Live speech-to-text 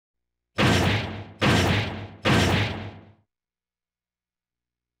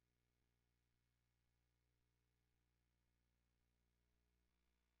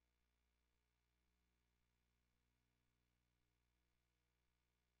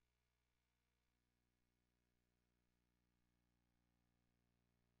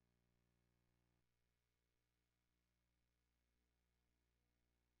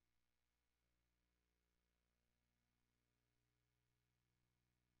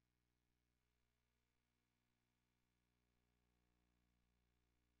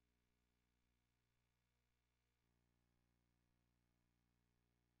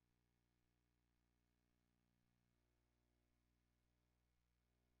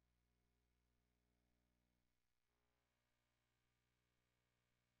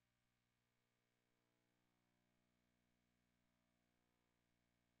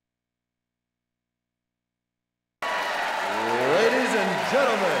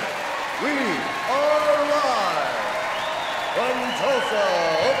We are live from Tulsa,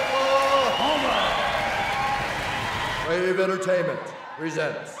 Oklahoma. Brave Entertainment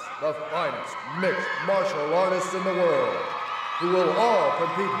presents the finest mixed martial artists in the world, who will all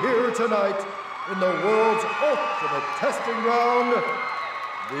compete here tonight in the world's ultimate testing ground,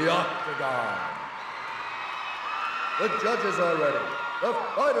 the Octagon. The judges are ready, the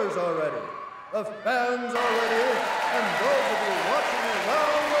fighters are ready, the fans are ready, and those of you watching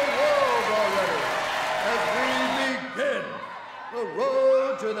around the world are ready as we begin the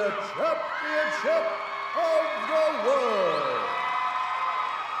road to the championship of the world.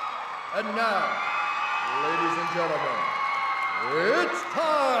 And now, ladies and gentlemen, it's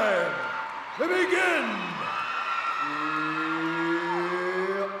time to begin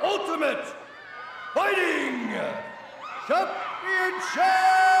the Ultimate Fighting Championship!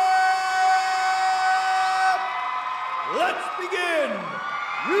 Let's begin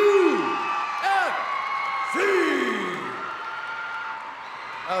UFC!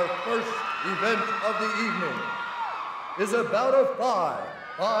 Our first event of the evening is a bout of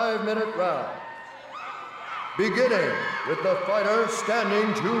five-minute rounds. Beginning with the fighter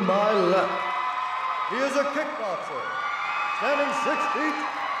standing to my left. He is a kickboxer, standing 6 feet,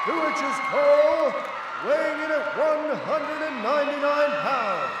 2 inches tall, weighing in at 199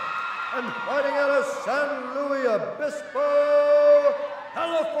 pounds, and fighting out of San Luis Obispo,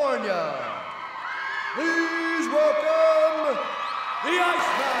 California. Please welcome the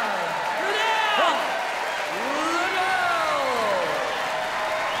Iceman, Liddell!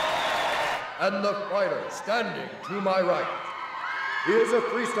 And the fighter standing to my right. He is a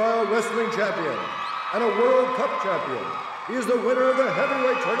freestyle wrestling champion and a World Cup champion. He is the winner of the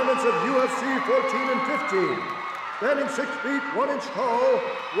heavyweight tournaments of UFC 14 and 15. Standing 6 feet, 1 inch tall,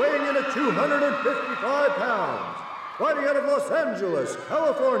 weighing in at 255 pounds. Fighting out of Los Angeles,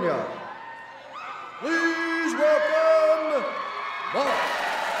 California. Please welcome Mark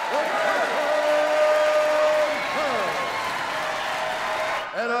the Tapout Kerr.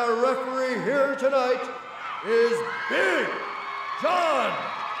 And our referee here tonight is Big John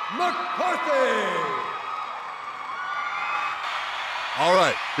McCarthy. All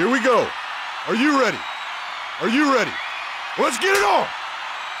right, here we go. Are you ready? Are you ready? Let's get it on!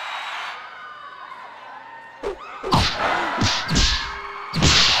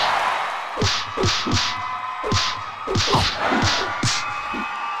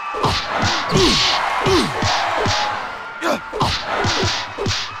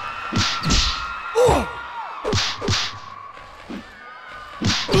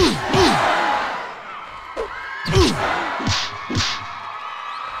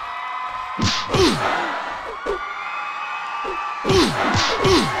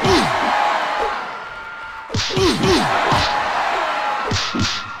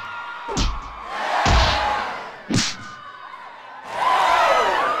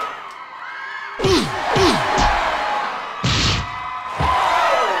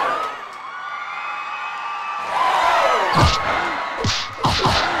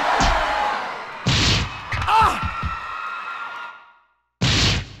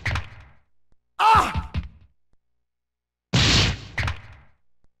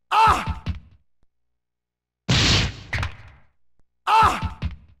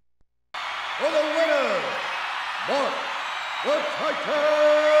 For the winner, Mark the Titan